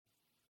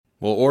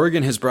Well,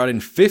 Oregon has brought in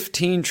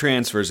 15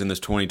 transfers in this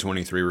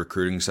 2023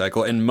 recruiting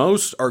cycle, and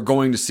most are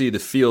going to see the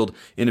field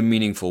in a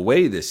meaningful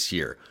way this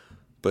year.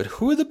 But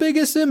who are the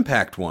biggest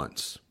impact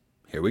ones?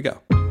 Here we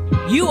go.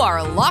 You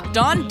are Locked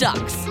On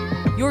Ducks,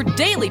 your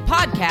daily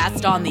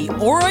podcast on the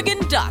Oregon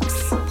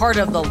Ducks, part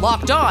of the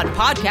Locked On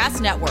Podcast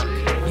Network,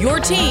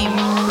 your team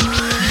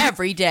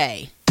every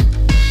day.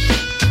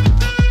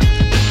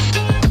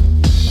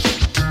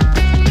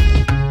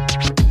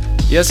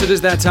 Yes, it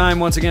is that time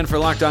once again for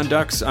Locked On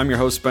Ducks. I'm your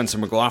host, Spencer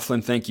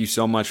McLaughlin. Thank you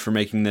so much for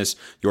making this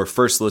your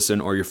first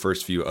listen or your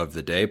first view of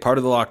the day. Part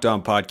of the Locked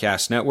On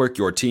Podcast Network,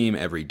 your team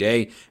every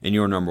day, and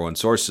your number one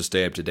source to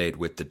stay up to date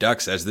with the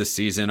Ducks as this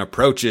season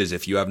approaches.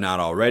 If you have not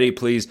already,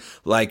 please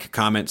like,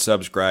 comment,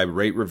 subscribe,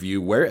 rate, review,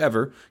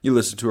 wherever you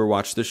listen to or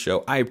watch the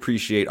show. I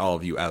appreciate all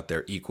of you out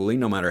there equally,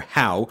 no matter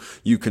how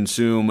you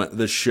consume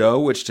the show,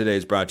 which today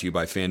is brought to you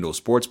by FanDuel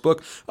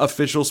Sportsbook,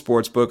 official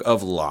sportsbook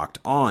of Locked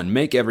On.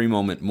 Make every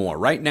moment more.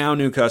 Right now,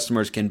 new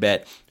customers can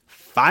bet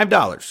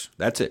 $5.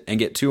 That's it. And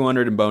get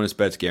 200 in bonus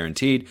bets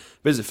guaranteed.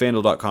 Visit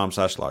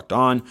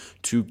FanDuel.com/lockedon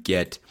to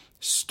get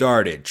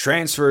started.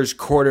 Transfers,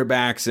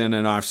 quarterbacks, and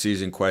an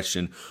offseason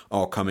question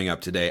all coming up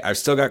today. I've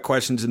still got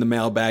questions in the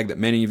mailbag that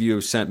many of you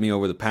have sent me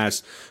over the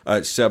past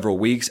several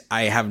weeks.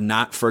 I have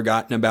not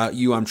forgotten about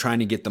you. I'm trying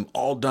to get them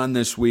all done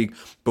this week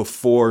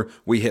before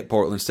we hit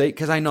Portland State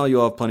because I know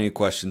you'll have plenty of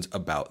questions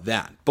about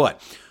that.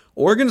 But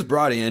Oregon's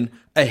brought in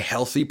a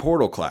healthy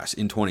portal class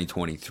in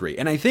 2023.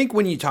 And I think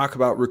when you talk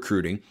about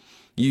recruiting,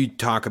 you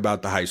talk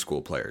about the high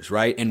school players,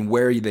 right? And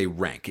where they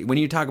rank. When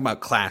you talk about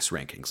class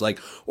rankings, like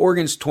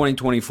Oregon's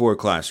 2024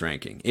 class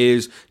ranking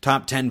is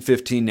top 10,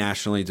 15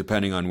 nationally,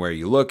 depending on where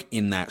you look,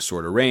 in that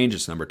sort of range.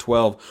 It's number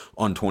 12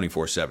 on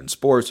 24/7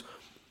 Sports.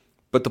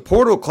 But the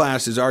portal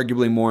class is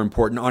arguably more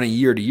important on a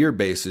year-to-year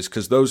basis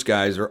because those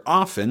guys are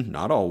often,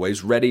 not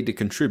always, ready to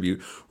contribute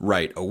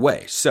right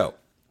away. So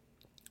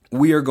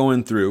we are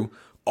going through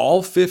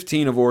all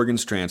 15 of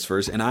Oregon's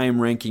transfers, and I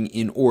am ranking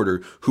in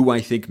order who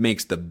I think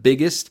makes the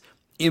biggest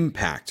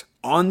impact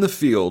on the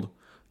field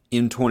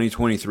in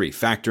 2023,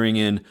 factoring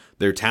in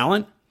their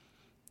talent,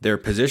 their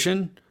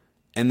position,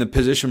 and the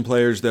position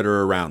players that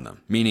are around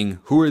them. Meaning,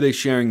 who are they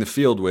sharing the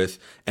field with,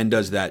 and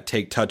does that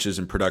take touches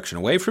and production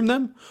away from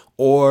them,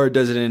 or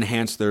does it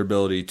enhance their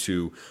ability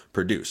to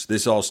produce?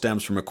 This all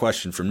stems from a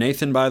question from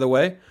Nathan, by the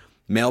way.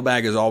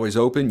 Mailbag is always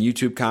open.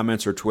 YouTube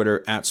comments or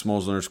Twitter at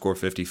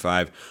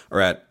Smalls_55 or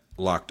at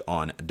Locked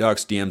On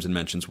Ducks. DMs and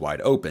mentions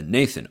wide open.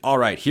 Nathan, all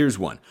right, here's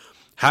one.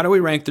 How do we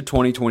rank the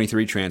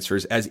 2023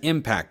 transfers as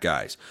impact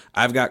guys?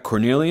 I've got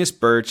Cornelius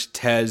Birch,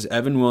 Tez,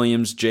 Evan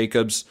Williams,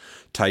 Jacobs,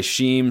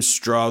 Tysheem,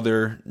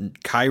 Strother,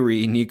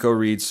 Kyrie, Nico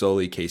Reed,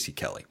 Soley, Casey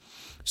Kelly.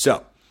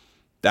 So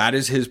that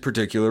is his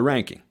particular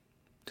ranking.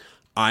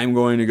 I'm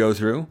going to go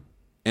through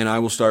and I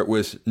will start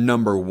with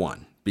number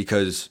one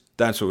because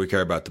that's what we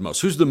care about the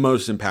most. Who's the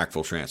most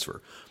impactful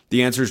transfer?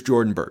 The answer is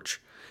Jordan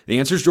Birch. The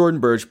answer is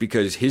Jordan Birch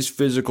because his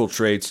physical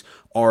traits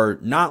are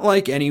not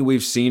like any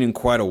we've seen in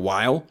quite a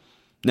while.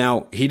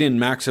 Now, he didn't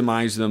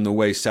maximize them the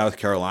way South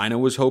Carolina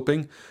was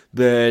hoping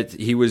that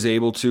he was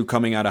able to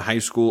coming out of high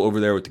school over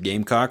there with the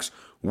Gamecocks.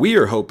 We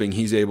are hoping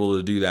he's able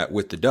to do that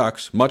with the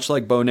Ducks, much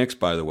like Bo Nix,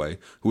 by the way,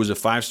 who was a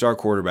 5-star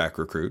quarterback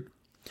recruit,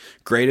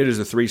 graded as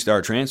a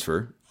 3-star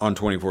transfer on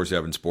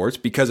 24/7 Sports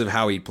because of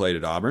how he played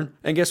at Auburn.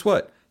 And guess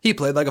what? He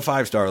played like a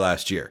 5-star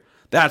last year.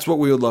 That's what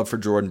we would love for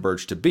Jordan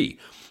Birch to be.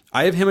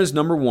 I have him as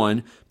number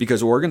one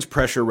because Oregon's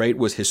pressure rate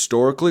was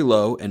historically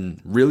low and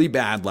really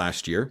bad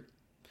last year.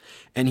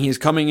 And he is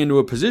coming into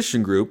a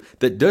position group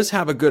that does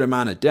have a good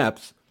amount of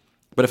depth.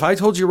 But if I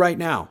told you right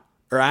now,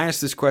 or I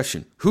asked this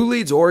question, who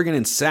leads Oregon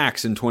in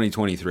sacks in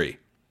 2023?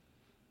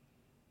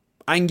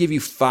 I can give you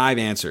 5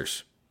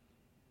 answers.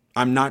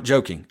 I'm not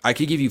joking. I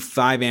could give you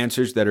 5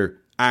 answers that are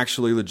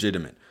actually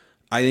legitimate.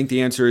 I think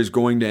the answer is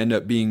going to end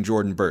up being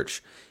Jordan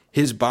Birch.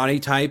 His body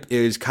type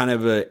is kind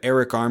of a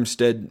Eric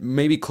Armstead,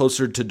 maybe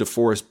closer to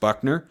DeForest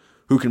Buckner,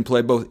 who can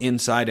play both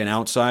inside and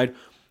outside.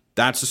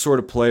 That's the sort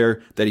of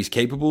player that he's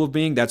capable of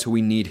being. That's who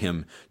we need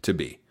him to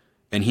be.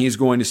 And he is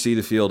going to see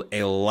the field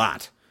a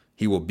lot.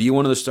 He will be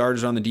one of the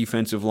starters on the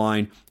defensive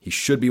line. He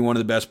should be one of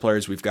the best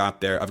players we've got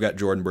there. I've got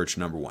Jordan Birch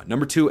number one.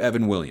 Number two,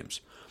 Evan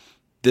Williams.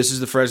 This is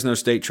the Fresno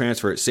State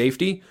transfer at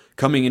safety,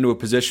 coming into a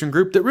position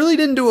group that really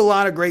didn't do a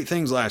lot of great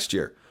things last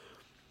year.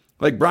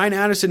 Like Brian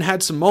Addison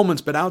had some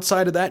moments, but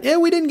outside of that,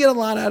 we didn't get a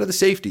lot out of the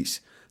safeties.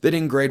 They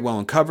didn't grade well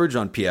in coverage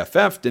on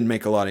PFF, didn't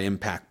make a lot of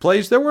impact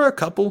plays. There were a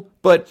couple,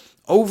 but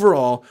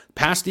overall,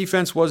 pass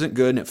defense wasn't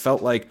good, and it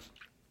felt like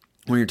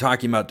when you're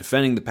talking about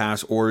defending the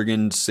pass,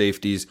 Oregon's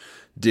safeties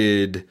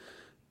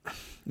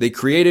they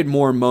created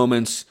more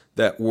moments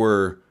that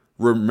were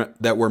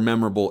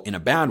memorable in a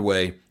bad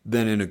way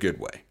than in a good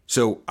way.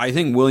 So I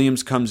think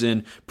Williams comes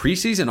in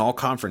preseason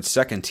all-conference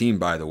second team,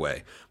 by the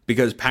way,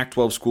 because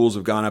Pac-12 schools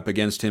have gone up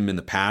against him in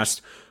the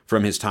past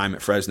from his time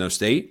at Fresno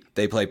State.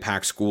 They play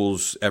Pac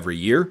schools every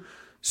year.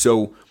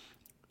 So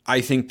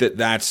I think that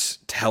that's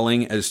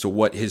telling as to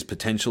what his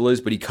potential is,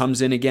 but he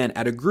comes in again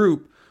at a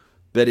group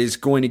that is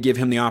going to give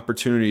him the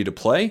opportunity to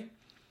play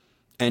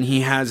and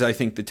he has, I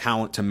think, the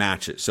talent to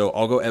match it. So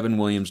I'll go Evan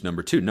Williams,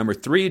 number 2. Number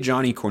 3,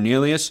 Johnny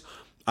Cornelius.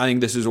 I think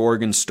this is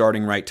Oregon's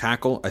starting right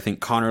tackle. I think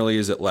Connerly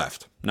is at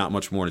left. Not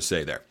much more to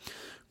say there.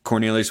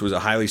 Cornelius was a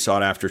highly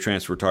sought-after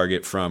transfer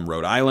target from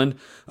Rhode Island.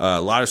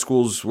 A lot of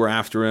schools were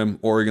after him.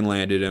 Oregon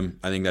landed him.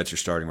 I think that's your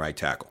starting right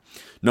tackle.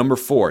 Number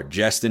 4,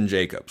 Jestin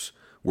Jacobs.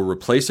 We're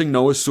replacing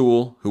Noah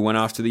Sewell, who went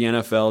off to the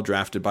NFL,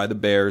 drafted by the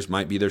Bears,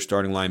 might be their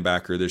starting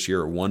linebacker this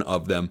year, or one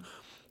of them.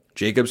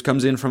 Jacobs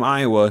comes in from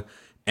Iowa,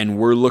 and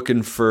we're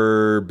looking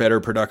for better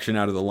production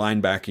out of the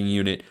linebacking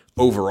unit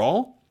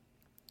overall.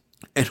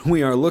 And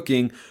we are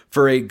looking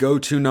for a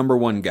go-to number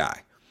 1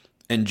 guy.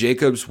 And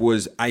Jacobs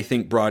was, I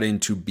think, brought in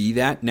to be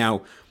that.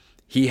 Now,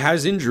 he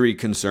has injury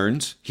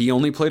concerns. He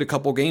only played a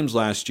couple games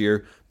last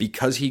year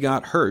because he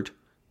got hurt.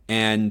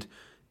 And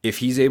if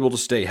he's able to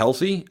stay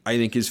healthy, I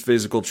think his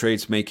physical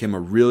traits make him a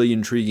really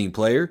intriguing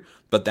player.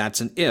 But that's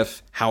an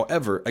if.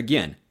 However,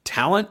 again,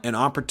 talent and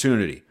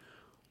opportunity.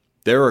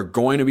 There are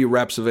going to be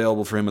reps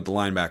available for him at the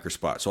linebacker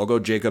spot. So I'll go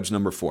Jacobs,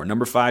 number 4.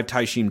 Number 5,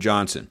 Tysheem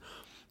Johnson.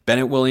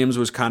 Bennett Williams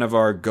was kind of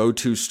our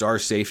go-to star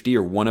safety,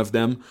 or one of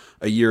them,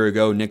 a year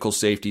ago. Nickel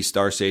safety,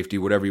 star safety,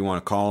 whatever you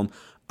want to call him.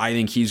 I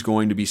think he's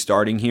going to be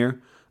starting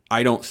here.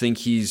 I don't think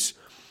he's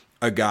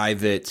a guy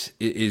that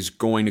is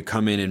going to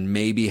come in and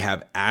maybe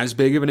have as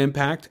big of an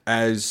impact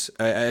as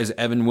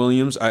Evan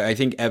Williams. I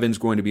think Evan's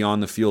going to be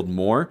on the field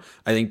more.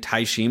 I think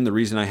Tysheem, the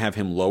reason I have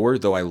him lower,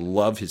 though I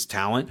love his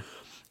talent,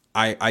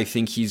 I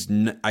think he's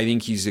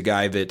a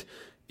guy that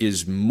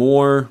is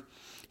more.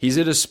 He's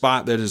at a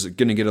spot that is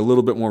going to get a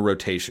little bit more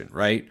rotation,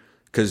 right?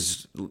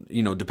 Because,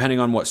 depending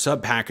on what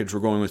sub-package we're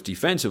going with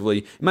defensively,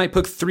 it might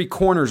put 3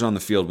 corners on the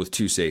field with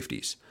 2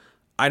 safeties.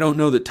 I don't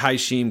know that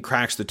Tysheem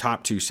cracks the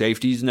top 2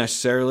 safeties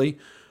necessarily.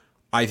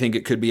 I think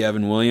it could be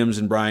Evan Williams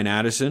and Brian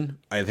Addison.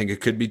 I think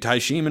it could be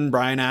Tysheem and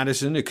Brian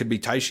Addison. It could be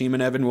Tysheem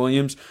and Evan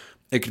Williams.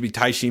 It could be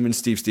Tysheem and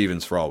Steve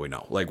Stevens for all we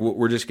know. Like,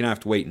 we're just going to have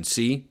to wait and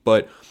see.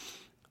 But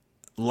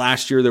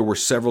last year, there were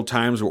several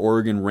times where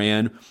Oregon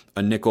ran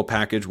a nickel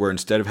package where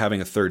instead of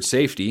having a third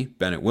safety,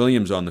 Bennett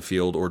Williams on the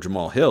field, or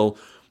Jamal Hill,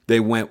 they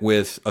went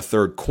with a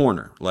third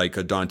corner, like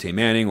a Dante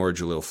Manning or a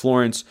Jaleel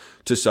Florence,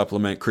 to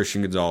supplement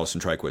Christian Gonzalez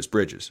and Triquez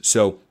Bridges.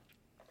 So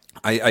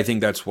I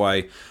think that's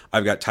why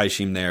I've got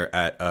Tysheem there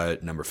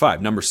at number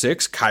 5. Number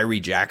 6, Kyrie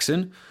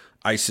Jackson.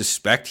 I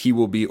suspect he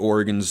will be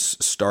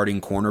Oregon's starting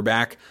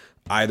cornerback,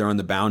 either on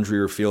the boundary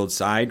or field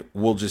side.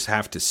 We'll just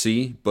have to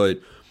see, but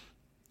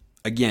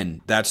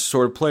again, that's the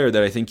sort of player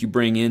that I think you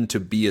bring in to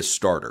be a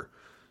starter,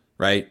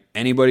 right?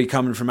 Anybody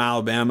coming from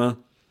Alabama,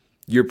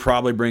 you're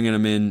probably bringing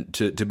them in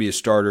to be a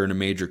starter and a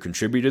major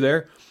contributor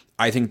there.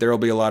 I think there will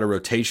be a lot of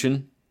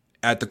rotation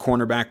at the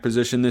cornerback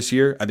position this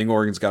year. I think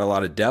Oregon's got a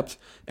lot of depth,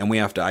 and we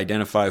have to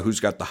identify who's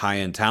got the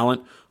high-end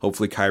talent.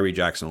 Hopefully Kyrie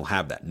Jackson will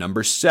have that.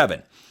 Number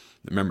 7.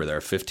 Remember, there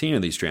are 15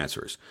 of these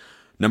transfers.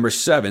 Number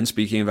 7,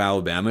 speaking of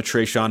Alabama,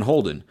 Trayshawn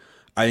Holden.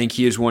 I think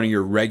he is one of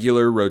your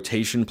regular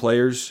rotation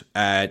players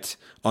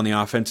on the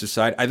offensive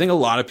side. I think a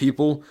lot of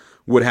people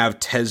would have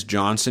Tez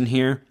Johnson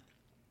here.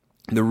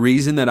 The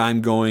reason that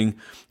I'm going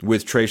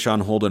with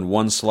Trayshawn Holden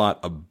one slot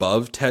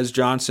above Tez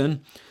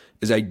Johnson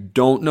is I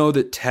don't know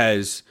that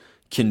Tez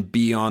can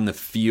be on the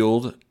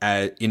field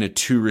in a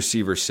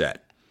 2-receiver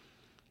set.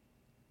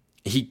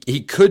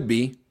 He could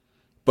be,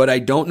 but I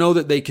don't know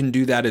that they can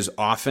do that as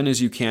often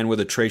as you can with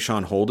a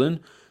Trayshawn Holden.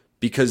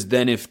 Because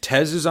then if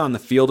Tez is on the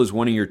field as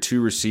one of your 2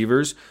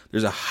 receivers,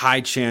 there's a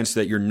high chance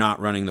that you're not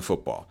running the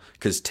football.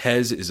 Because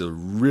Tez is a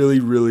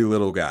really, really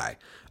little guy.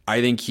 I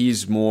think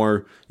he's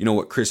more,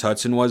 what Chris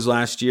Hudson was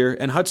last year.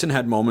 And Hudson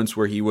had moments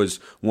where he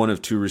was one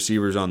of 2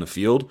 receivers on the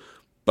field.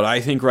 But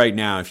I think right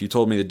now, if you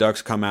told me the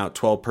Ducks come out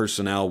 12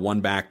 personnel,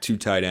 1 back, 2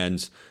 tight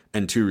ends,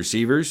 and 2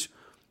 receivers,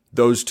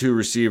 those 2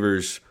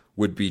 receivers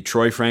would be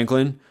Troy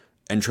Franklin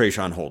and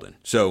Trayshawn Holden.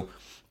 So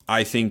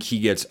I think he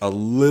gets a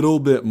little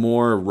bit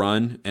more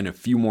run and a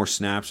few more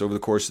snaps over the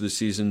course of the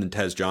season than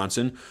Tez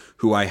Johnson,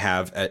 who I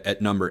have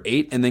at number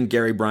 8, and then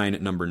Gary Bryant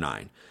at number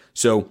 9.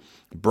 So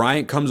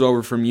Bryant comes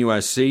over from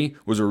USC,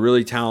 was a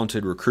really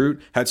talented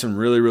recruit, had some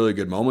really, really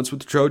good moments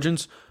with the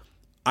Trojans.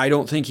 I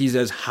don't think he's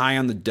as high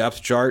on the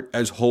depth chart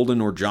as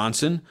Holden or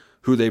Johnson,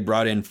 who they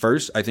brought in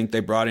first. I think they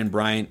brought in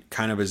Bryant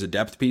kind of as a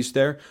depth piece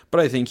there, but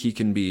I think he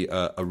can be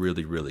a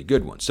really, really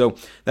good one. So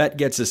that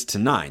gets us to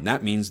 9.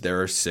 That means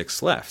there are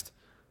 6 left.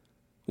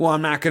 Well,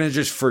 I'm not going to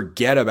just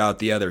forget about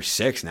the other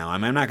 6 now.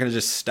 I'm not going to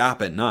just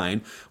stop at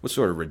 9. What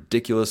sort of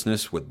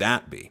ridiculousness would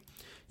that be?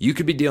 You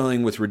could be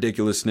dealing with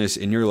ridiculousness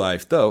in your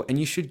life, though, and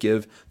you should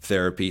give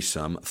therapy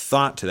some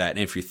thought to that. And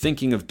if you're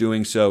thinking of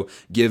doing so,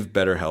 give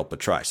BetterHelp a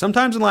try.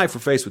 Sometimes in life,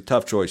 we're faced with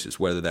tough choices,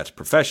 whether that's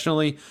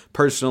professionally,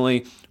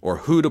 personally, or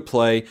who to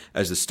play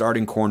as the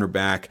starting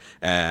cornerback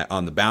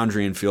on the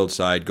boundary and field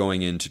side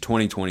going into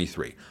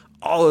 2023.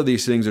 All of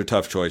these things are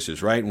tough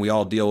choices, right? And we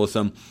all deal with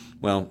them.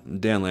 Well,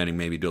 Dan Lanning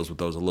maybe deals with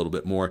those a little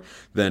bit more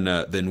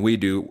than we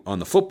do on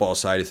the football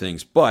side of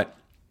things, but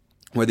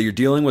whether you're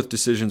dealing with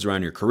decisions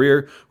around your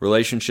career,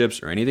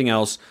 relationships, or anything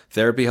else,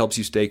 therapy helps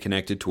you stay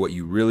connected to what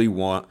you really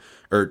want,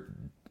 or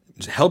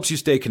helps you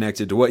stay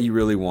connected to what you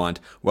really want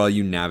while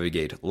you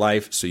navigate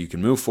life so you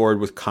can move forward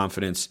with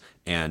confidence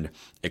and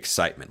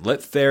excitement.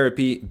 Let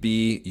therapy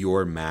be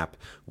your map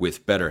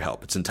with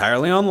BetterHelp. It's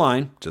entirely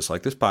online, just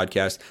like this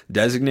podcast,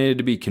 designated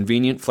to be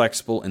convenient,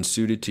 flexible, and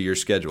suited to your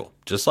schedule,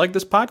 just like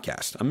this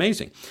podcast.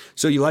 Amazing.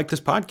 So you like this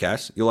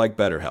podcast, you like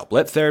BetterHelp.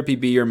 Let therapy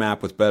be your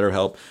map with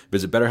BetterHelp.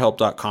 Visit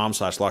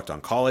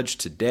BetterHelp.com/LockedOnCollege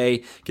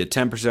today. Get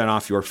 10%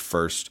 off your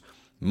first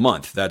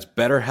month. That's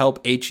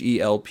BetterHelp,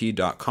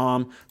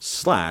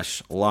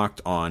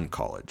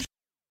 HELP.com/LockedOnCollege.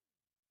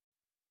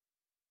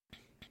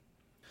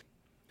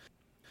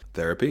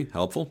 Therapy,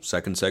 helpful.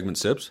 Second segment,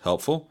 SIPs,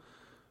 helpful.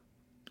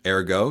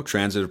 Ergo,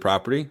 transitive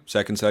property.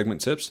 Second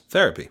segment, SIPs,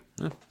 therapy.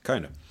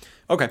 Kind of.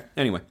 Okay,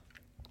 anyway,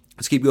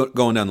 let's keep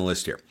going down the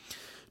list here.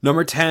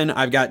 Number 10,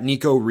 I've got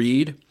Nico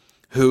Reed,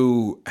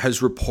 who has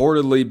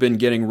reportedly been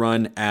getting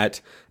run at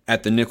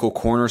the nickel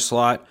corner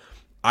slot.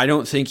 I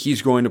don't think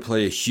he's going to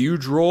play a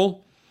huge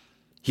role.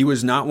 He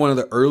was not one of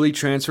the early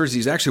transfers.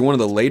 He's actually one of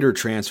the later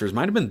transfers.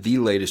 Might have been the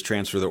latest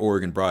transfer that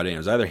Oregon brought in. It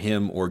was either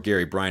him or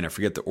Gary Bryant. I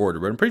forget the order,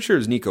 but I'm pretty sure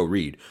it was Nico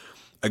Reed,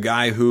 a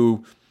guy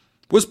who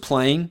was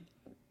playing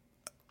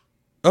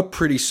a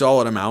pretty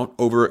solid amount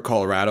over at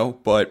Colorado.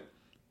 But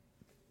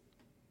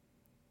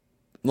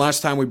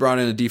last time we brought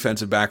in a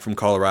defensive back from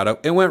Colorado,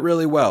 it went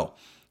really well.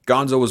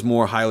 Gonzo was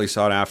more highly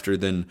sought after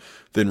than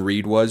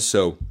Reed was,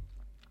 so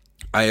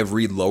I have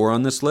Reed lower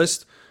on this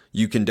list.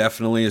 You can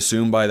definitely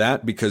assume by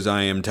that, because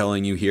I am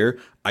telling you here,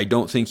 I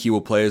don't think he will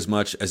play as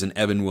much as an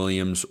Evan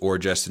Williams or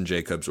Justin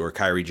Jacobs or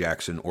Kyrie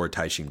Jackson or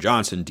Tysheem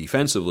Johnson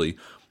defensively.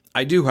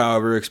 I do,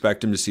 however,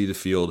 expect him to see the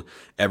field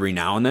every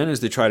now and then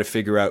as they try to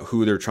figure out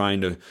who they're trying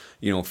to,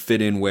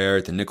 fit in where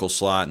at the nickel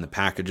slot and the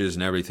packages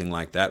and everything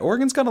like that.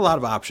 Oregon's got a lot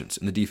of options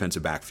in the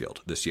defensive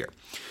backfield this year.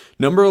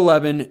 Number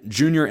 11,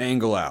 Junior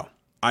Angilau.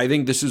 I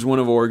think this is one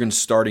of Oregon's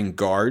starting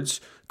guards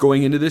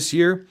going into this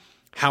year.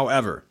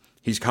 However,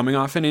 he's coming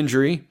off an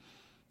injury,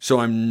 so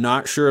I'm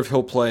not sure if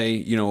he'll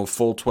play, a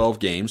full 12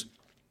 games.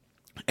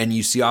 And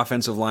you see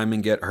offensive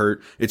linemen get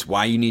hurt. It's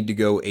why you need to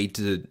go 8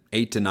 to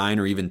 9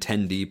 or even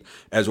 10 deep,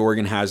 as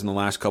Oregon has in the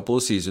last couple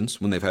of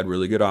seasons when they've had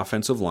really good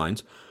offensive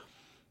lines.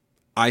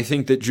 I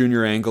think that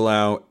Junior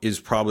Angilau is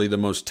probably the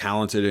most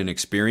talented and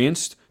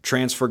experienced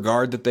transfer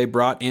guard that they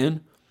brought in.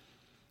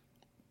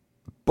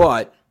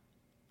 But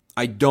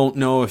I don't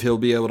know if he'll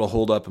be able to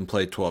hold up and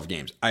play 12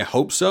 games. I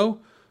hope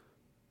so.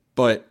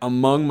 But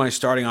among my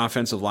starting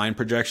offensive line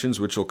projections,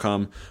 which will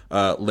come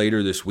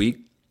later this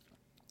week,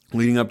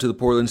 leading up to the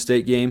Portland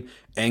State game,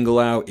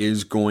 Angilau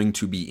is going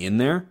to be in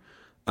there.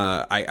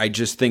 I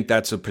just think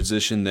that's a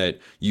position that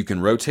you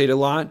can rotate a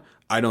lot.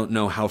 I don't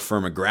know how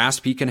firm a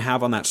grasp he can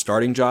have on that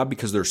starting job,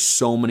 because there's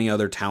so many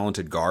other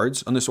talented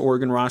guards on this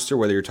Oregon roster,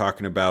 whether you're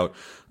talking about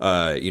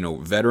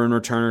veteran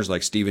returners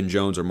like Stephen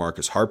Jones or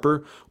Marcus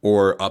Harper,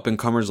 or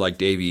up-and-comers like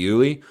Davey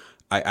Ulie.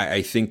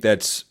 I think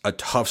that's a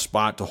tough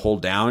spot to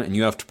hold down, and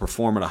you have to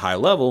perform at a high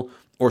level,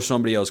 or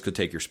somebody else could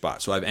take your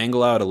spot. So I have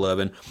Angilau at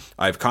 11.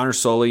 I have Connor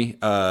Sully,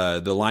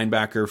 the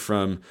linebacker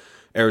from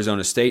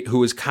Arizona State,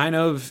 who is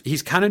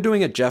he's kind of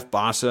doing a Jeff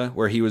Bassa,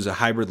 where he was a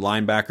hybrid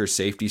linebacker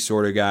safety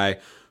sort of guy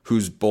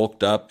who's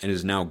bulked up and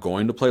is now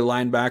going to play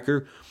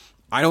linebacker.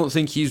 I don't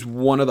think he's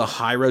one of the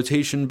high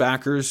rotation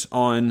backers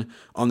on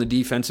the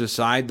defensive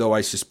side, though I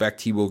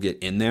suspect he will get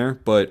in there.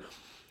 But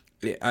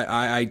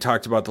I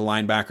talked about the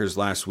linebackers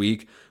last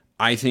week.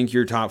 I think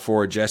your top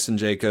four are Justin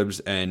Jacobs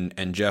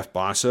and Jeff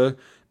Bassa.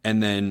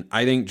 And then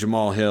I think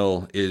Jamal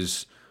Hill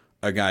is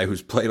a guy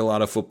who's played a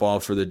lot of football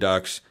for the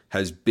Ducks,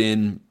 has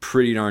been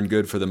pretty darn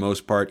good for the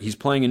most part. He's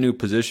playing a new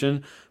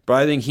position, but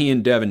I think he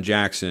and Devin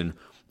Jackson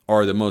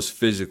are the most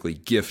physically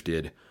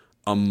gifted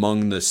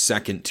among the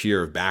second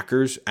tier of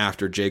backers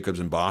after Jacobs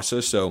and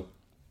Bassa. So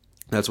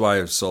that's why I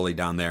have Sully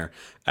down there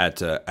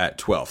at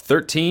 12.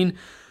 13,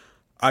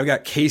 I've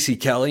got Casey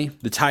Kelly,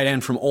 the tight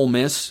end from Ole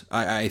Miss.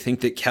 I think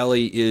that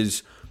Kelly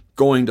is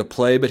going to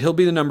play, but he'll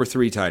be the number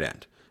 3 tight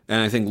end. And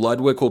I think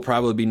Ludwig will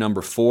probably be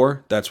number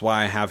 4. That's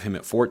why I have him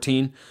at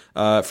 14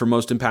 for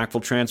most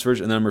impactful transfers.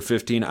 And number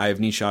 15, I have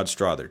Nishad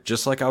Strother.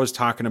 Just like I was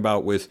talking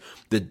about with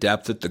the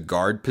depth at the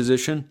guard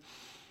position,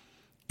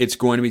 it's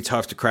going to be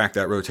tough to crack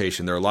that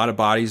rotation. There are a lot of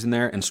bodies in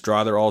there. And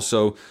Strother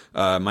also,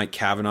 Mike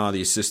Cavanaugh,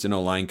 the assistant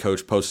O-line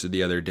coach, posted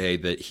the other day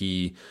that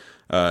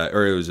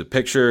it was a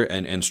picture,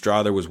 and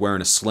Strother was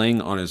wearing a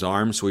sling on his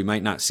arm, so we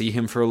might not see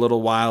him for a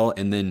little while.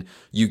 And then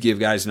you give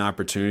guys an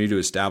opportunity to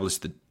establish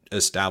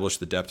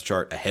the depth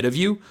chart ahead of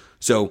you.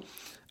 So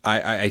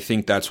I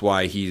think that's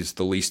why he's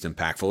the least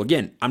impactful.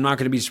 Again, I'm not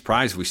going to be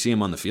surprised if we see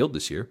him on the field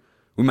this year.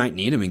 We might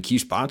need him in key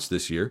spots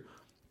this year,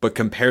 but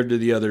compared to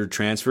the other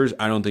transfers,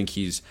 I don't think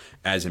he's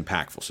as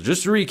impactful. So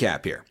just to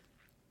recap here,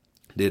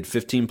 did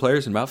 15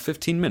 players in about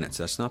 15 minutes.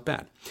 That's not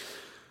bad.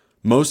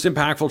 Most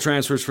impactful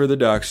transfers for the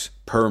Ducks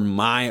per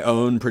my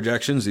own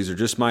projections. These are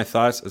just my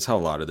thoughts. That's how a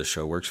lot of the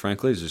show works,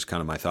 frankly. It's just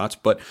kind of my thoughts.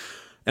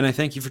 And I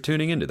thank you for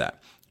tuning into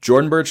that.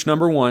 Jordan Burch,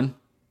 number 1.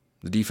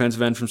 The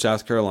defensive end from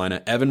South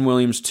Carolina. Evan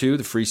Williams, 2,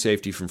 the free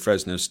safety from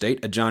Fresno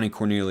State. Ajani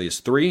Cornelius,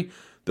 3,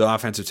 The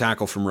offensive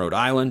tackle from Rhode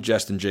Island,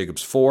 Justin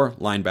Jacobs, 4.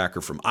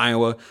 Linebacker from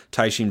Iowa,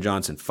 Tysheem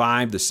Johnson,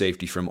 5. The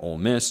safety from Ole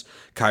Miss,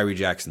 Kyrie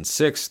Jackson,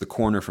 6. The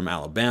corner from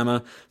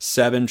Alabama,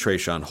 7.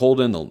 Trayshawn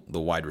Holden, the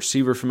wide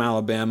receiver from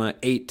Alabama,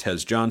 8.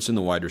 Tez Johnson,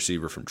 the wide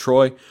receiver from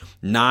Troy,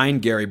 9.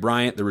 Gary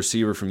Bryant, the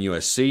receiver from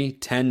USC,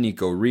 10.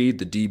 Nico Reed,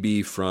 the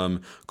DB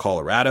from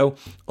Colorado,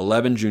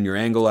 11. Junior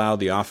Angilau,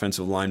 the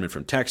offensive lineman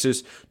from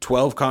Texas,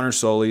 12. Connor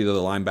Soley, the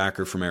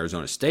linebacker from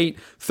Arizona State,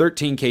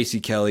 13. Casey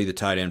Kelly, the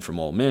tight end from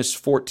Ole Miss,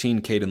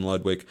 14. Caden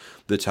Ludwig,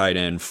 the tight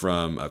end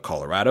from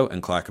Colorado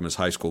and Clackamas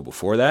High School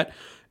before that,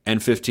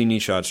 and 15.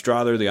 Nishad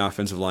Strother, the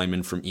offensive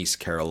lineman from East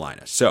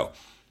Carolina. So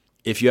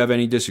if you have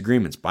any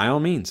disagreements, by all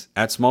means,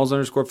 at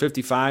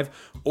Smalls_55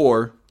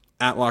 or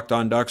at Locked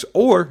On Ducks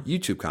or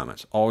YouTube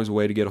comments. Always a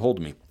way to get a hold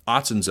of me.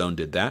 Otson Zone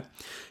did that.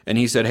 And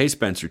he said, "Hey,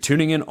 Spencer,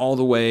 tuning in all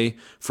the way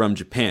from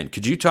Japan.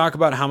 Could you talk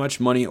about how much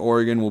money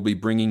Oregon will be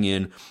bringing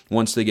in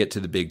once they get to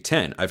the Big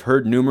Ten? I've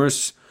heard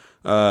numerous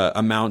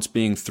amounts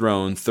being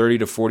thrown, 30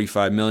 to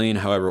 45 million.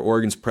 However,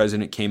 Oregon's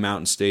president came out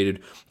and stated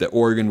that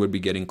Oregon would be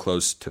getting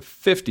close to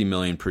 50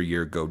 million per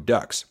year. Go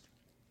Ducks."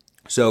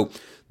 So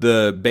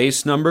the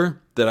base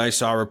number that I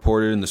saw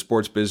reported in the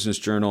Sports Business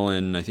Journal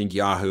and I think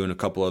Yahoo and a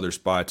couple other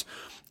spots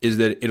is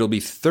that it'll be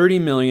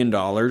 $30 million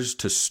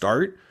to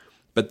start,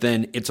 but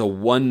then it's a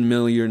 $1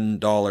 million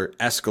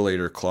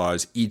escalator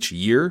clause each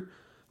year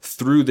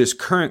through this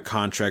current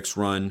contract's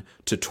run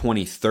to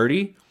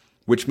 2030,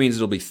 which means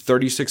it'll be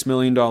 $36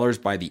 million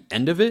by the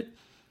end of it.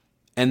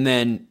 And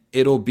then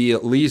it'll be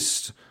at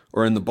least,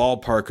 or in the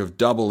ballpark of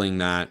doubling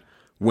that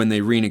when they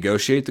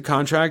renegotiate the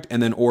contract.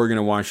 And then Oregon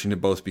and Washington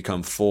both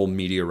become full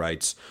media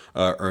rights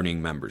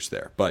earning members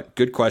there. But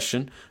good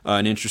question,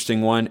 an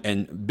interesting one.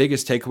 And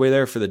biggest takeaway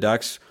there for the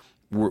Ducks,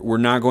 we're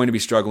not going to be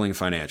struggling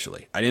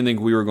financially. I didn't think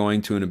we were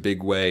going to in a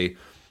big way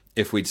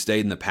if we'd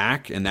stayed in the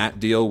pack, and that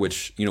deal,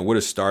 which would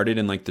have started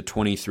in like the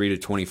 $23 to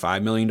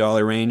 $25 million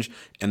range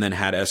and then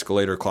had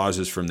escalator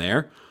clauses from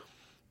there.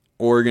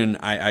 Oregon,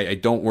 I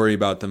don't worry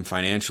about them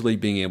financially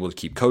being able to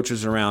keep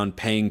coaches around,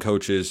 paying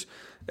coaches,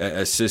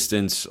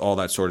 assistants, all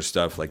that sort of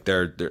stuff. Like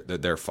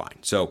they're fine.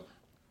 So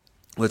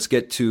let's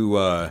get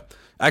to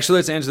actually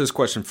let's answer this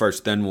question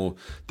first. Then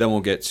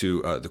we'll get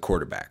to the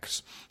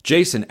quarterbacks.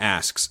 Jason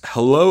asks,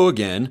 "Hello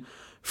again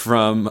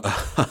from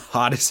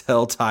hot as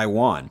hell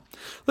Taiwan."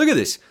 Look at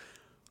this.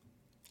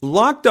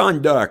 Locked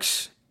On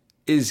Ducks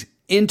is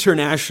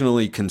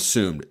internationally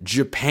consumed.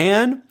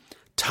 Japan,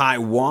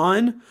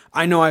 Taiwan.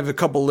 I know I have a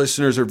couple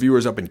listeners or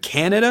viewers up in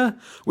Canada.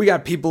 We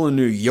got people in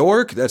New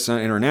York. That's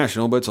not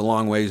international, but it's a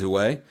long ways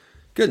away.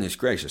 Goodness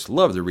gracious.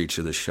 Love the reach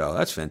of this show.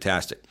 That's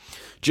fantastic.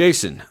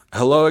 Jason,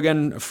 hello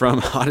again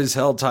from hot as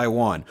hell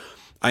Taiwan.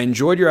 I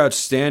enjoyed your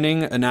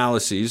outstanding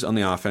analyses on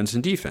the offense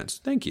and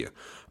defense. Thank you.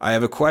 I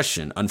have a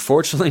question.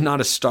 Unfortunately, not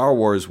a Star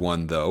Wars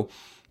one, though,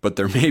 but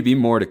there may be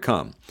more to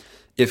come.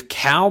 If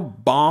Cal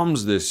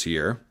bombs this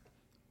year,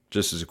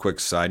 just as a quick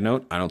side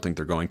note, I don't think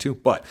they're going to,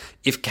 but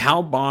if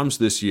Cal bombs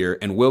this year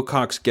and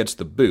Wilcox gets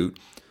the boot,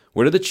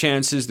 what are the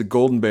chances the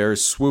Golden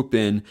Bears swoop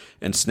in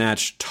and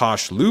snatch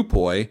Tosh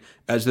Lupoi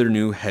as their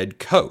new head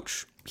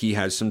coach? He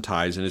has some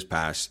ties in his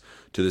past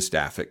to the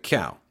staff at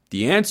Cal.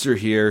 The answer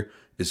here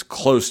is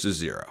close to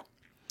zero.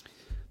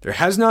 There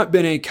has not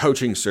been a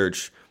coaching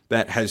search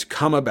that has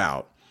come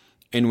about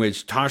in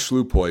which Tosh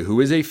Lupoi, who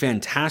is a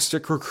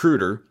fantastic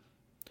recruiter,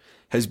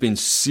 has been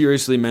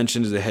seriously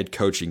mentioned as a head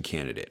coaching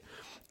candidate.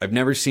 I've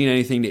never seen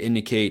anything to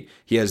indicate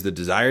he has the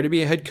desire to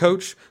be a head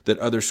coach, that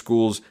other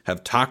schools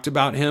have talked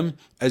about him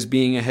as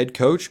being a head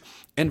coach.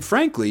 And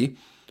frankly,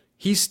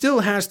 he still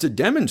has to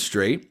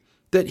demonstrate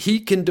that he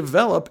can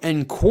develop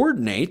and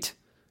coordinate,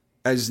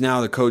 as now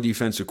the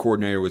co-defensive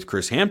coordinator with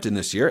Chris Hampton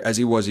this year, as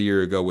he was a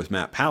year ago with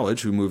Matt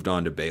Pallage, who moved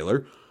on to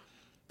Baylor.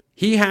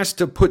 He has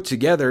to put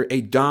together a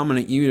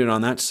dominant unit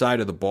on that side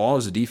of the ball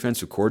as a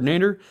defensive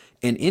coordinator.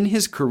 And in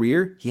his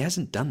career, he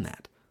hasn't done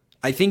that.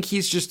 I think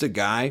he's just a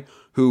guy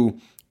who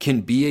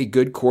can be a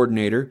good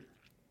coordinator,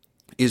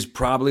 is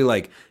probably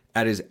like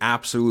at his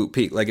absolute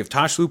peak. Like if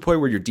Tosh Lupoi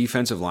were your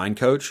defensive line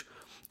coach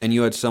and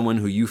you had someone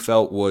who you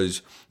felt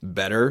was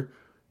better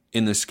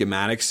in the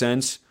schematic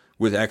sense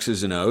with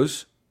X's and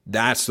O's,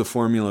 that's the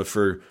formula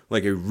for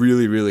like a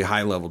really, really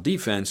high level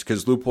defense,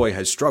 because Lupoi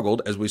has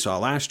struggled, as we saw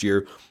last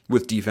year,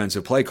 with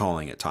defensive play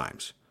calling at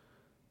times.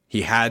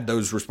 He had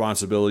those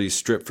responsibilities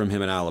stripped from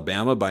him in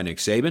Alabama by Nick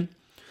Saban.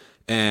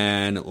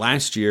 And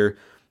last year,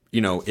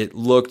 it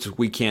looked,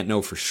 we can't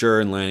know for sure,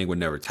 and Lanning would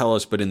never tell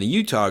us, but in the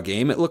Utah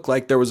game, it looked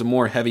like there was a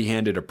more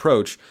heavy-handed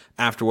approach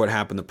after what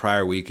happened the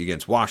prior week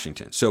against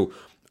Washington. So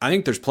I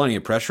think there's plenty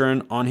of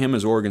pressure on him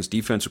as Oregon's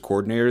defensive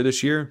coordinator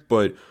this year,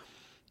 but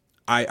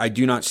I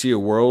do not see a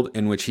world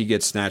in which he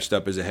gets snatched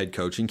up as a head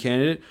coaching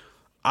candidate.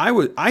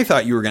 I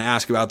thought you were going to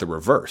ask about the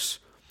reverse.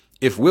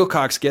 If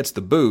Wilcox gets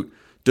the boot,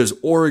 does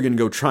Oregon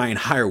go try and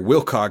hire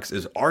Wilcox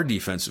as our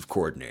defensive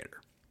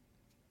coordinator?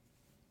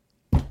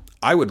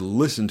 I would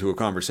listen to a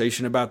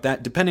conversation about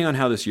that, depending on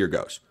how this year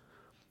goes.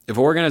 If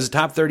Oregon has a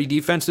top 30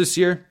 defense this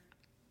year,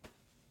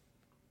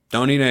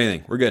 don't need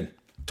anything. We're good.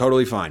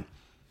 Totally fine.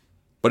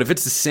 But if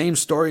it's the same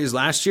story as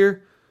last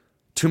year,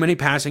 too many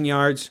passing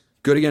yards,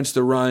 good against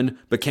the run,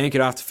 but can't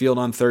get off the field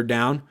on third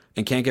down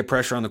and can't get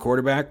pressure on the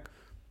quarterback,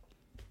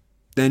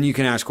 then you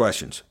can ask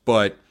questions.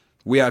 But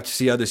we have to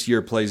see how this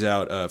year plays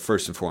out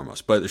first and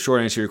foremost. But the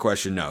short answer to your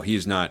question, no, he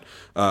is not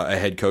a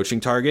head coaching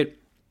target.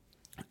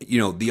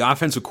 The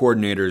offensive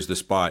coordinator is the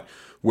spot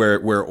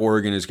where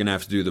Oregon is going to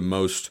have to do the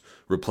most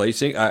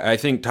replacing. I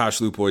think Tosh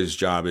Lupoi's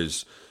job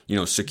is,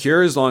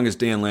 secure as long as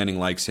Dan Lanning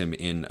likes him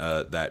in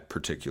that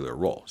particular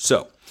role.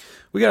 So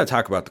we got to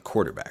talk about the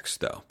quarterbacks,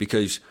 though,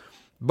 because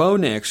Bo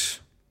Nix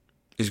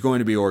is going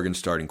to be Oregon's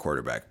starting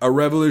quarterback. A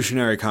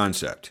revolutionary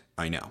concept,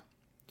 I know.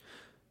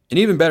 An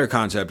even better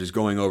concept is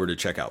going over to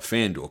check out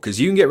FanDuel, because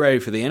you can get ready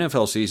for the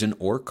NFL season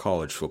or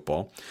college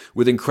football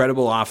with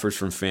incredible offers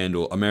from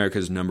FanDuel,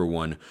 America's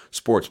 #1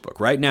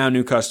 sportsbook. Right now,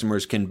 new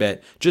customers can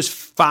bet just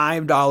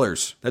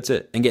 $5, that's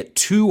it, and get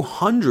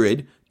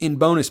 $200 in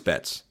bonus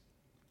bets.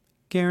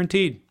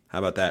 Guaranteed. How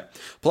about that?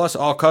 Plus,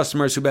 all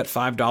customers who bet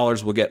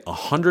 $5 will get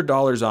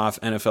 $100 off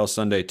NFL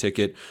Sunday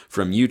Ticket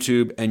from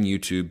YouTube and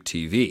YouTube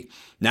TV.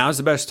 Now is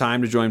the best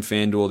time to join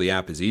FanDuel. The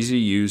app is easy to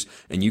use,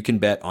 and you can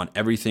bet on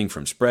everything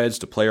from spreads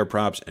to player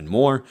props and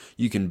more.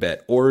 You can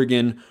bet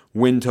Oregon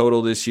win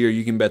total this year.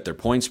 You can bet their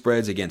point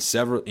spreads against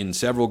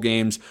several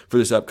games for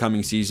this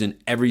upcoming season.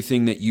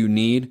 Everything that you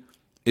need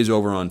is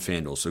over on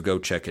FanDuel, so go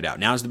check it out.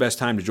 Now's the best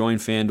time to join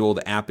FanDuel.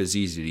 The app is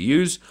easy to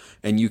use,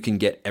 and you can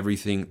get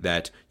everything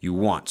that you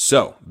want.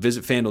 So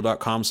visit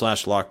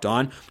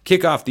FanDuel.com/lockedon.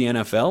 Kick off the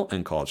NFL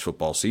and college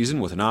football season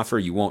with an offer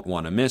you won't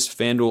want to miss.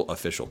 FanDuel,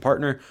 official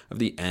partner of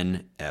the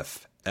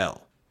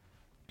NFL.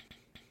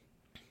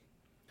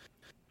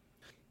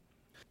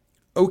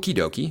 Okie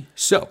dokie.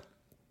 So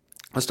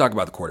let's talk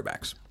about the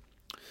quarterbacks.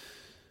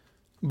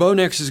 Bo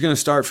Nix is going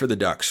to start for the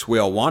Ducks. We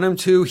all want him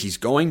to. He's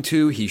going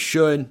to. He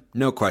should.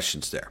 No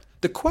questions there.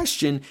 The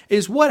question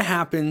is, what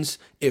happens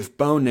if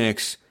Bo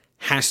Nix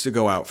has to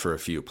go out for a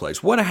few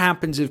plays? What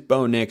happens if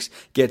Bo Nix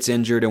gets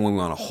injured and we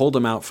want to hold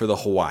him out for the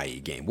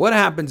Hawaii game? What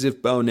happens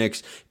if Bo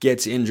Nix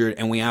gets injured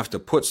and we have to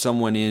put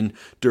someone in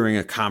during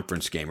a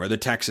conference game or the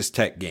Texas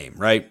Tech game,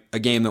 right? A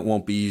game that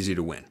won't be easy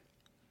to win.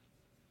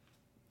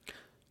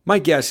 My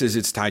guess is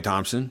it's Ty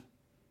Thompson.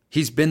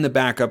 He's been the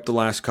backup the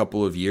last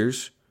couple of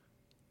years.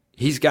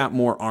 He's got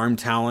more arm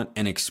talent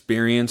and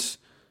experience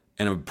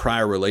and a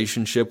prior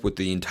relationship with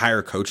the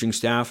entire coaching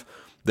staff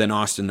than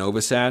Austin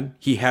Novosad.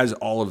 He has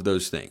all of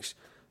those things.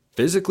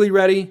 Physically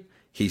ready,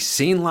 he's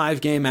seen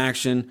live game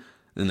action,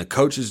 and the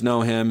coaches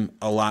know him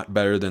a lot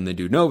better than they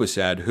do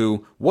Novosad,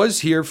 who was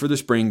here for the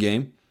spring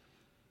game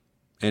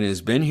and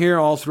has been here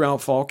all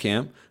throughout fall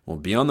camp, will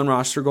be on the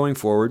roster going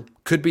forward,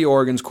 could be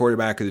Oregon's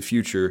quarterback of the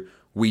future.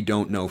 We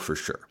don't know for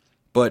sure.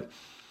 But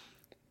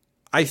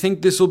I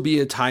think this will be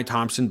a Ty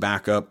Thompson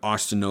backup,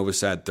 Austin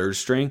Novosad third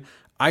string.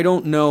 I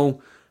don't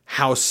know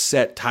how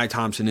set Ty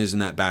Thompson is in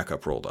that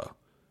backup role, though.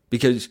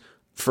 Because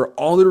for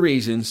all the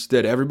reasons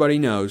that everybody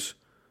knows,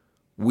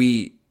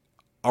 we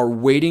are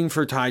waiting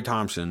for Ty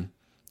Thompson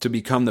to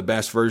become the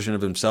best version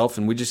of himself,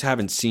 and we just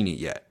haven't seen it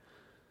yet.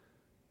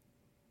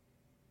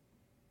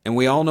 And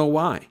we all know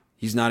why.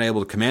 He's not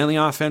able to command the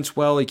offense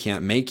well, he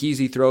can't make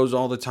easy throws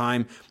all the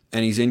time,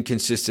 and he's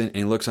inconsistent, and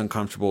he looks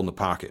uncomfortable in the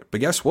pocket. But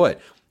guess what?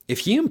 If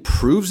he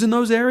improves in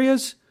those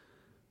areas,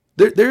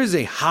 there is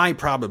a high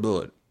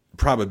probability.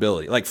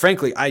 Like,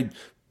 frankly,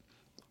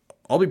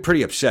 I'll be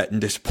pretty upset and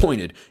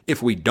disappointed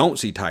if we don't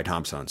see Ty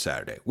Thompson on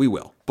Saturday. We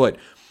will. But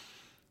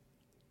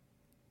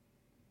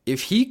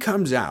if he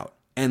comes out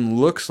and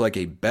looks like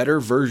a better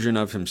version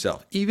of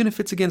himself, even if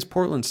it's against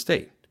Portland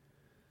State,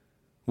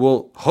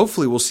 well,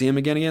 hopefully we'll see him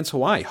again against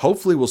Hawaii.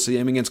 Hopefully we'll see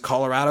him against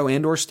Colorado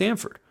and or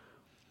Stanford.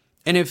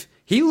 And if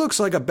he looks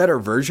like a better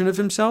version of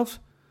himself,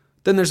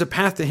 then there's a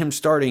path to him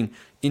starting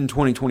in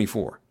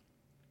 2024.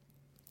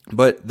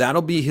 But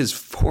that'll be his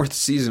fourth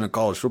season of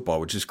college football,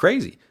 which is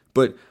crazy.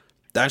 But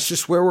that's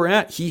just where we're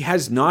at. He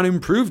has not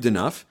improved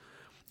enough,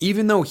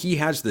 even though he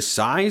has the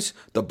size,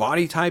 the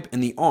body type,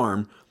 and the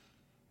arm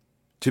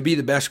to be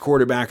the best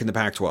quarterback in the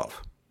Pac-12.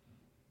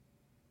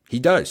 He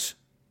does.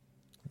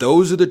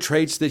 Those are the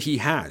traits that he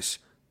has.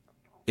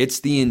 It's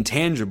the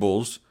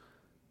intangibles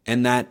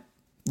and that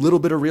little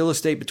bit of real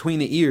estate between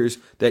the ears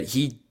that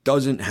he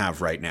doesn't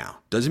have right now.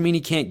 Doesn't mean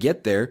he can't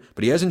get there,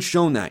 but he hasn't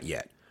shown that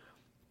yet.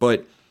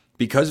 But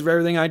because of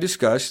everything I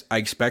discussed, I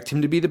expect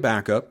him to be the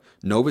backup.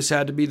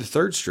 Novosad to be the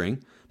third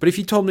string. But if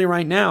you told me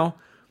right now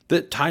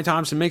that Ty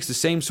Thompson makes the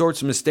same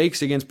sorts of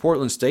mistakes against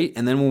Portland State,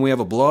 and then when we have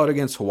a blowout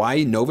against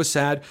Hawaii,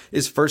 Novosad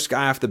is first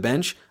guy off the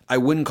bench, I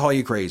wouldn't call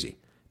you crazy.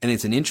 And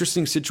it's an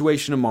interesting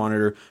situation to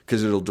monitor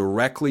because it'll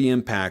directly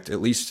impact, at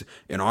least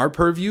in our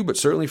purview, but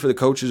certainly for the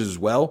coaches as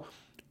well,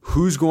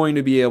 who's going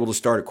to be able to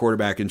start at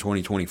quarterback in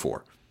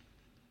 2024.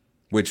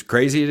 Which,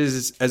 crazy it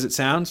is as it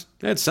sounds,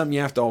 that's something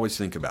you have to always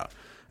think about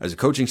as a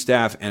coaching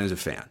staff and as a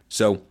fan.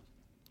 So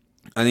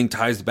I think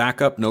Ty's the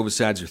backup.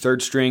 Novosad's your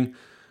third string.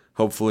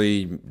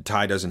 Hopefully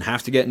Ty doesn't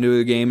have to get into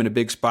the game in a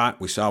big spot.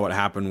 We saw what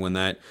happened when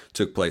that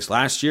took place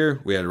last year.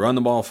 We had to run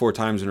the ball 4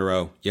 times in a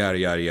row, yada,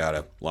 yada,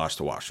 yada, lost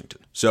to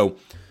Washington. So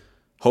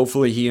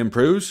hopefully he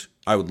improves.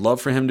 I would love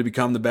for him to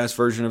become the best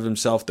version of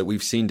himself that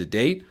we've seen to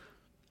date.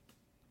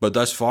 But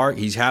thus far,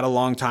 he's had a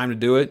long time to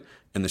do it.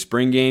 And the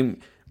spring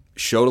game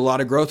showed a lot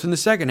of growth in the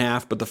second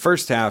half, but the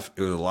first half,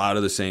 it was a lot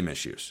of the same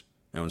issues.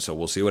 And so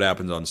we'll see what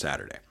happens on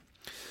Saturday.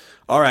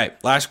 All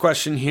right, last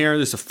question here.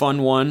 This is a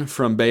fun one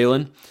from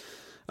Balin.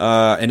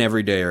 And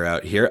Everydayer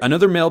out here.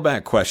 Another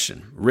mailbag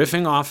question.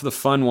 Riffing off the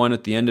fun one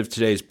at the end of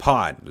today's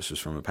pod. This is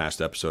from a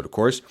past episode, of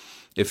course.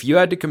 If you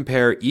had to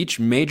compare each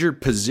major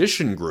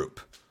position group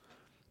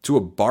to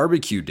a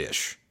barbecue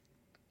dish,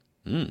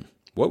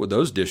 what would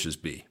those dishes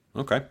be?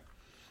 Okay,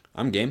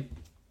 I'm game.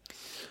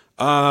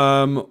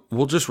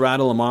 We'll just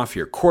rattle them off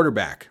here.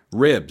 Quarterback,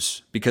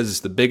 ribs, because it's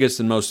the biggest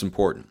and most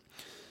important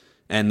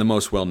and the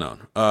most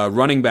well-known.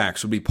 Running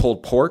backs would be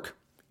pulled pork,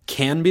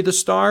 can be the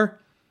star,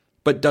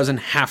 but doesn't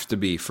have to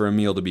be for a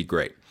meal to be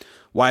great.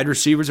 Wide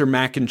receivers are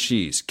mac and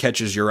cheese.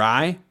 Catches your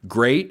eye,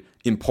 great,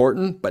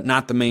 important, but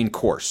not the main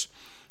course.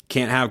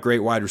 Can't have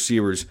great wide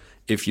receivers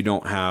if you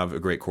don't have a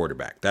great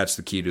quarterback. That's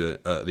the key to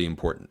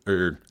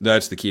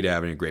that's the key to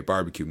having a great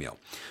barbecue meal.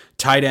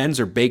 Tight ends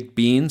are baked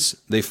beans.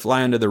 They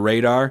fly under the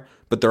radar,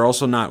 but they're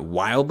also not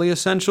wildly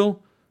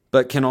essential,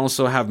 but can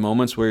also have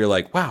moments where you're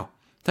like, wow,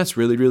 that's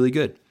really, really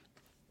good.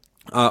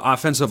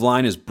 Offensive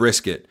line is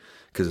brisket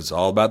because it's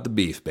all about the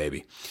beef,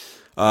 baby.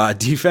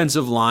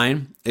 Defensive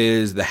line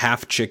is the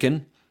half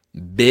chicken.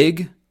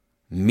 Big,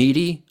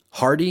 meaty,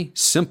 hearty,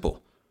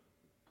 simple.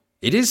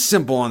 It is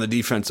simple on the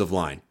defensive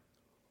line.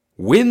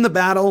 Win the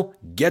battle,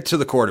 get to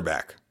the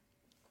quarterback.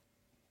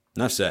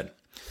 Enough said.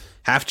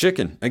 Half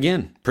chicken,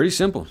 again, pretty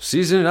simple.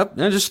 Season it up,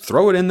 and just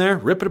throw it in there,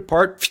 rip it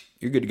apart,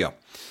 you're good to go.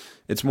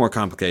 It's more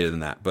complicated than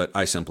that, but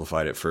I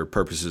simplified it for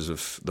purposes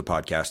of the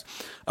podcast.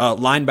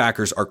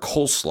 Linebackers are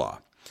coleslaw.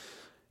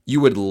 You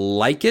would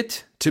like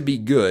it to be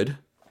good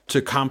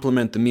to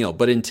complement the meal,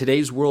 but in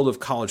today's world of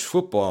college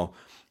football,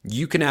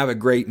 you can have a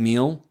great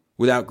meal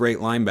without great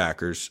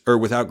linebackers, or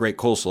without great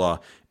coleslaw,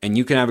 and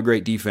you can have a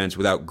great defense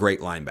without great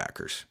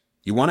linebackers.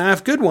 You want to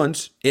have good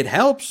ones. It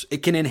helps.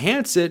 It can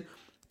enhance it,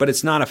 but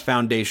it's not a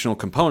foundational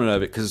component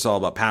of it because it's all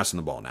about passing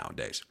the ball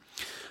nowadays.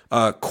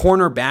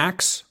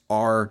 Cornerbacks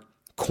are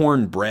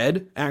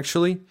cornbread,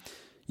 actually.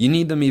 You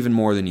need them even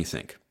more than you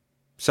think.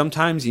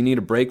 Sometimes you need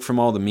a break from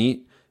all the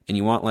meat and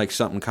you want like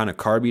something kind of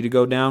carby to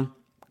go down.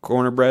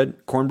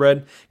 Cornbread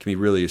can be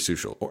really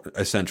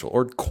essential,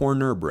 or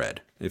corner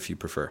bread if you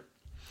prefer.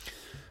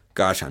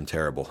 Gosh, I'm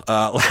terrible.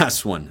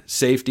 Last one.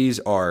 Safeties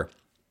are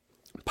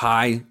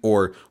pie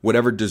or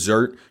whatever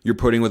dessert you're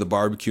putting with a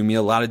barbecue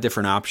meal. A lot of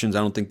different options. I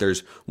don't think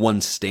there's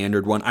one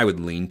standard one. I would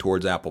lean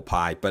towards apple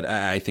pie, but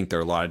I think there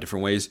are a lot of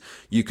different ways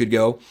you could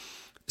go.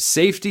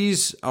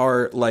 Safeties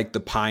are like the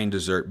pie and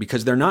dessert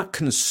because they're not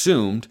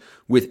consumed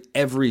with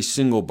every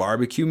single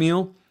barbecue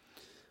meal.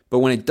 But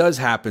when it does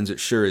happen, it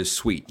sure is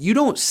sweet. You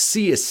don't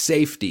see a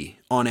safety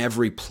on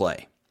every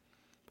play.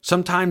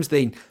 Sometimes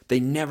they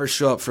never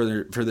show up for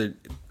the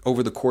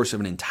over the course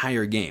of an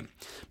entire game.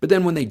 But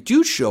then when they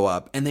do show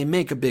up and they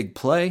make a big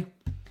play,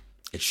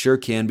 it sure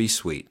can be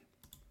sweet.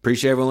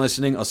 Appreciate everyone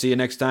listening. I'll see you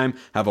next time.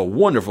 Have a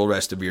wonderful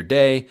rest of your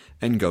day,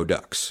 and go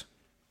Ducks.